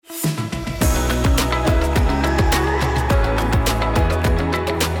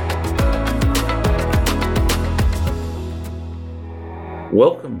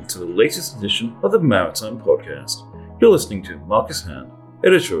Welcome to the latest edition of the Maritime Podcast. You're listening to Marcus Hand,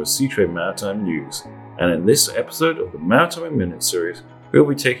 editor of Seatrade Maritime News, and in this episode of the Maritime Minute series, we'll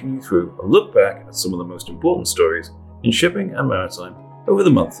be taking you through a look back at some of the most important stories in shipping and maritime over the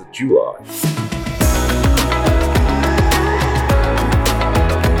month of July.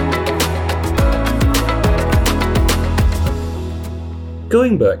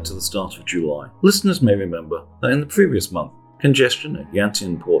 Going back to the start of July, listeners may remember that in the previous month, congestion at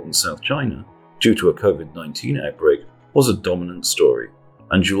Yantian Port in South China, due to a COVID-19 outbreak, was a dominant story,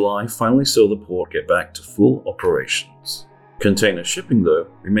 and July finally saw the port get back to full operations. Container shipping, though,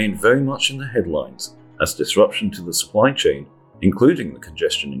 remained very much in the headlines as disruption to the supply chain, including the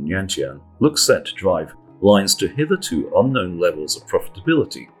congestion in Yantian, looks set to drive lines to hitherto unknown levels of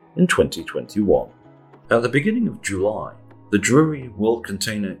profitability in 2021. At the beginning of July, the Drewry World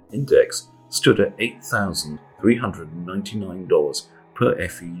Container Index stood at $8,399 per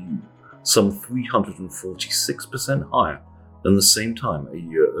FEU, some 346% higher than the same time a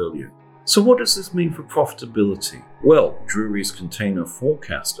year earlier. So what does this mean for profitability? Well, Drewry's container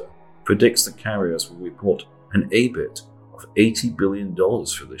forecaster predicts that carriers will report an EBIT of $80 billion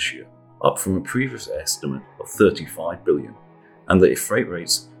for this year, up from a previous estimate of $35 billion, and that if freight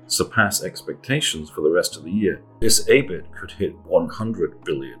rates surpass expectations for the rest of the year, this EBIT could hit $100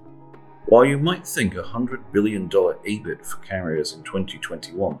 billion. While you might think a $100 billion EBIT for carriers in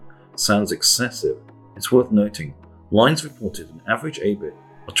 2021 sounds excessive, it's worth noting lines reported an average EBIT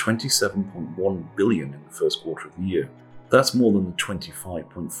of $27.1 billion in the first quarter of the year. That's more than the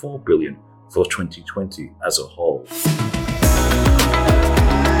 $25.4 billion for 2020 as a whole.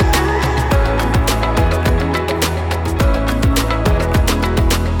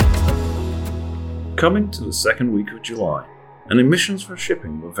 Coming to the second week of July, and emissions for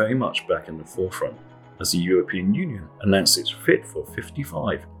shipping were very much back in the forefront as the European Union announced its Fit for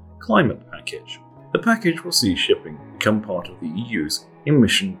 55 climate package. The package will see shipping become part of the EU's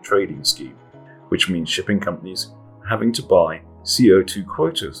emission trading scheme, which means shipping companies having to buy CO2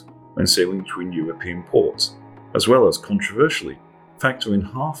 quotas when sailing between European ports, as well as, controversially, factor in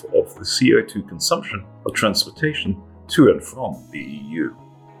half of the CO2 consumption of transportation to and from the EU.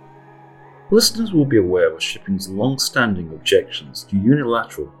 Listeners will be aware of shipping's long-standing objections to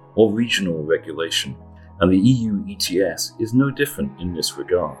unilateral or regional regulation, and the EU ETS is no different in this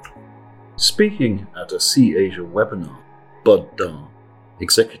regard. Speaking at a Sea Asia webinar, Bud Dar,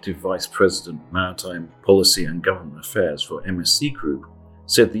 Executive Vice President Maritime Policy and Government Affairs for MSC Group,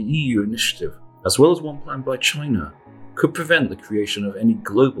 said the EU initiative, as well as one planned by China, could prevent the creation of any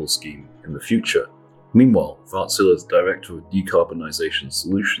global scheme in the future. Meanwhile, Wärtsilä's Director of Decarbonisation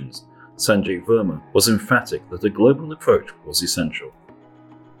Solutions, Sanjay Verma, was emphatic that a global approach was essential.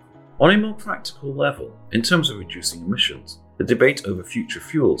 On a more practical level, in terms of reducing emissions, the debate over future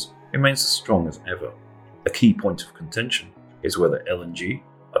fuels remains as strong as ever. A key point of contention is whether LNG,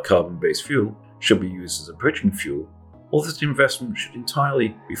 a carbon-based fuel, should be used as a bridging fuel, or that investment should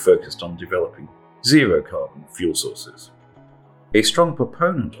entirely be focused on developing zero-carbon fuel sources. A strong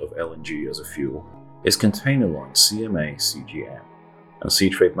proponent of LNG as a fuel is container line CMA CGM. And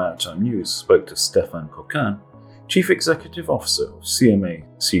Seatrade Maritime News spoke to Stéphane Coquin, Chief Executive Officer of CMA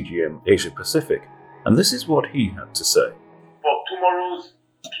CGM Asia Pacific, and this is what he had to say. For tomorrow's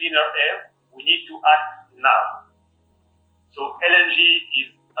cleaner air, we need to act now. So LNG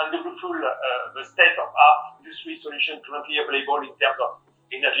is undoubtedly the state-of-art industry solution currently available in terms of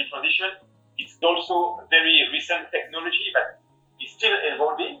energy transition. It's also a very recent technology that is still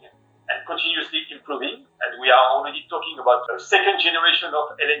evolving and continuously improving, and we are already talking about a second generation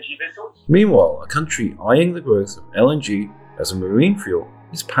of LNG vessels. Meanwhile, a country eyeing the growth of LNG as a marine fuel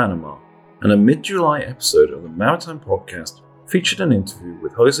is Panama, and a mid-July episode of the Maritime Podcast featured an interview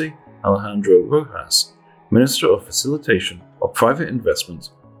with Jose Alejandro Rojas, Minister of Facilitation of Private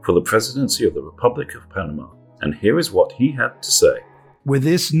Investments for the Presidency of the Republic of Panama, and here is what he had to say. With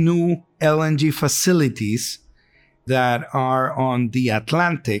these new LNG facilities that are on the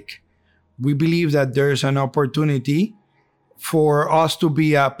Atlantic, we believe that there's an opportunity for us to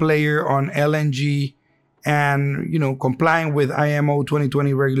be a player on LNG and, complying with IMO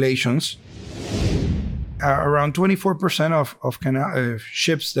 2020 regulations. Around 24% of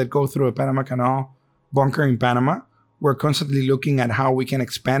ships that go through the Panama Canal bunker in Panama. We're constantly looking at how we can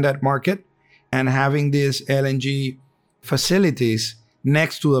expand that market, and having these LNG facilities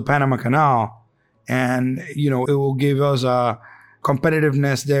next to the Panama Canal, and, it will give us a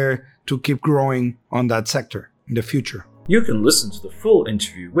competitiveness there to keep growing on that sector in the future. You can listen to the full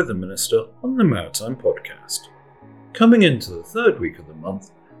interview with the Minister on the Maritime Podcast. Coming into the third week of the month,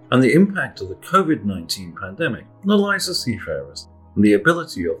 and the impact of the COVID-19 pandemic on the lives of seafarers, and the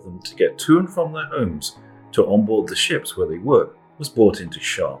ability of them to get to and from their homes to onboard the ships where they work was brought into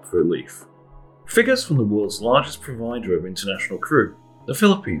sharp relief. Figures from the world's largest provider of international crew, the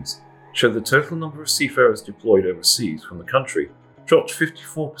Philippines, show the total number of seafarers deployed overseas from the country dropped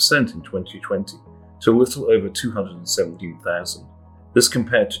 54% in 2020 to a little over 217,000. This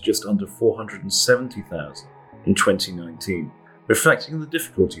compared to just under 470,000 in 2019, reflecting the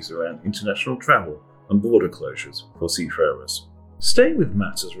difficulties around international travel and border closures for seafarers. Staying with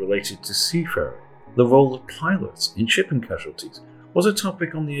matters related to seafaring, the role of pilots in shipping casualties was a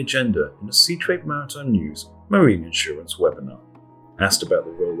topic on the agenda in a Sea Trade Maritime News marine insurance webinar. Asked about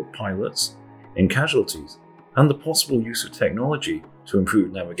the role of pilots in casualties and the possible use of technology to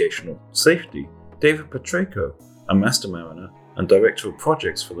improve navigational safety, David Petrayko, a master mariner and director of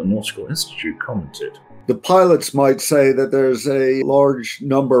projects for the Nautical Institute, commented. The pilots might say that there's a large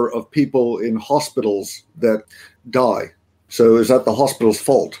number of people in hospitals that die. So is that the hospital's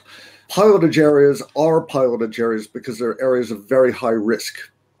fault? Pilotage areas are pilotage areas because they're areas of very high risk,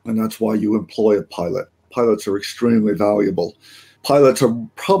 and that's why you employ a pilot. Pilots are extremely valuable. Pilots are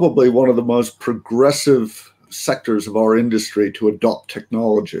probably one of the most progressive sectors of our industry to adopt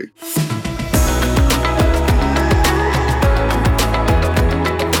technology.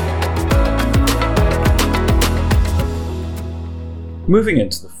 Moving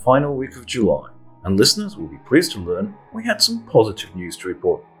into the final week of July, and listeners will be pleased to learn we had some positive news to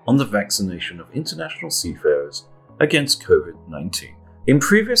report on the vaccination of international seafarers against COVID-19. In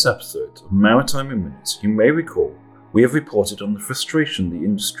previous episodes of Maritime in Minutes, you may recall we have reported on the frustration the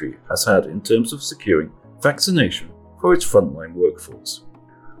industry has had in terms of securing vaccination for its frontline workforce.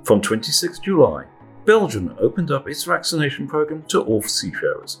 From 26 July, Belgium opened up its vaccination program to all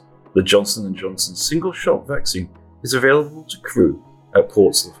seafarers. The Johnson & Johnson single-shot vaccine is available to crew at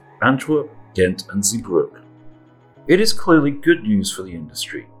ports of Antwerp, Ghent and Zeebrugge. It is clearly good news for the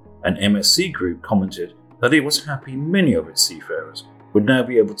industry, and MSC Group commented that it was happy many of its seafarers would now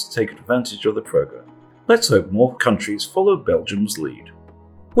be able to take advantage of the program. Let's hope more countries follow Belgium's lead.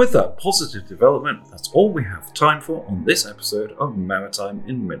 With that positive development, that's all we have time for on this episode of Maritime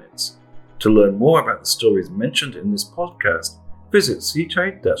in Minutes. To learn more about the stories mentioned in this podcast, visit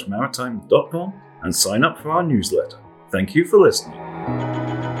seatrade-maritime.com and sign up for our newsletter. Thank you for listening.